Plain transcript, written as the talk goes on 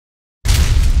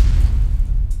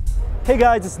Hey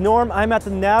guys, it's Norm. I'm at the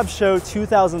NAB Show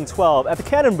 2012 at the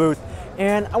Canon booth,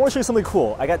 and I want to show you something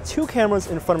cool. I got two cameras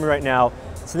in front of me right now.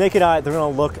 To naked eye, they're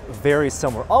going to look very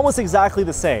similar, almost exactly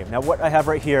the same. Now what I have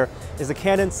right here is a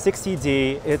Canon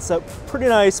 60D. It's a pretty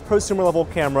nice prosumer level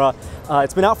camera.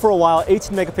 It's been out for a while,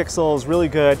 18 megapixels, really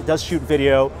good. It does shoot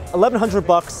video, 1,100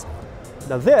 bucks.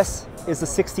 Now this is the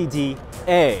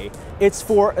 60D-A. It's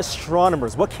for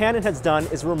astronomers. What Canon has done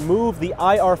is remove the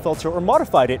IR filter or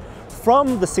modified it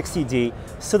from the 60D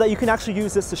so that you can actually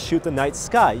use this to shoot the night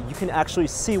sky. You can actually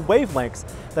see wavelengths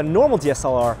that a normal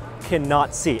DSLR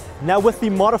cannot see. Now with the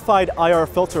modified IR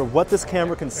filter, what this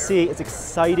camera can see is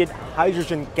excited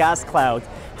hydrogen gas clouds.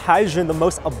 Hydrogen, the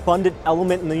most abundant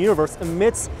element in the universe,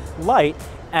 emits light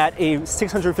at a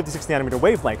 656 nanometer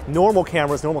wavelength. Normal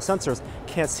cameras, normal sensors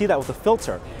can't see that with a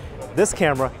filter. This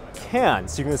camera can,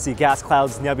 so you're going to see gas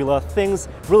clouds, nebula, things,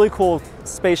 really cool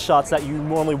space shots that you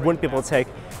normally wouldn't be able to take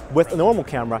with a normal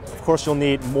camera. Of course, you'll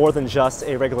need more than just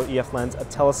a regular EF lens, a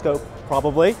telescope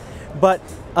probably, but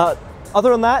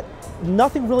other than that,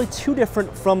 nothing really too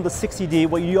different from the 60D.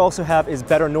 What you also have is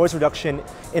better noise reduction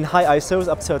in high ISOs,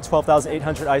 up to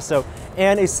 12,800 ISO,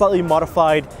 and a slightly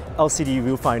modified LCD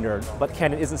viewfinder, but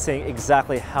Canon isn't saying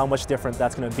exactly how much different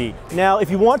that's going to be. Now, if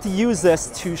you want to use this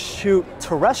to shoot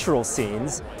terrestrial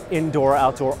scenes, indoor,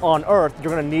 outdoor, on Earth,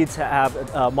 you're going to need to have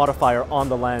a modifier on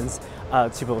the lens to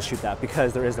be able to shoot that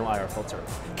because there is no IR filter.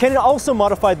 Canon also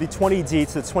modified the 20D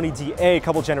to the 20DA a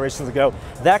couple generations ago.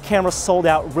 That camera sold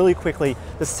out really quickly.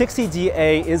 The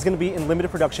 60DA is going to be in limited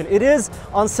production. It is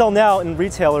on sale now in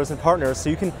retailers and partners, so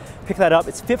you can pick that up.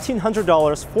 It's $1,500,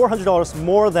 $400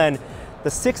 more than the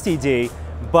 60D,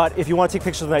 but if you want to take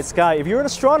pictures of the night sky, if you're an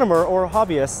astronomer or a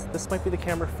hobbyist, this might be the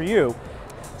camera for you.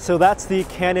 So that's the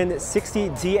Canon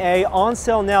 60DA on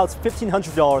sale now. It's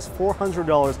 $1,500,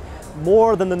 $400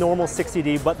 more than the normal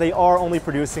 60D, but they are only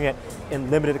producing it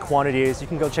in limited quantities. You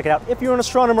can go check it out if you're an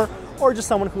astronomer or just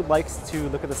someone who likes to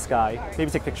look at the sky, maybe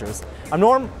take pictures. I'm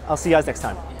Norm. I'll see you guys next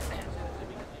time.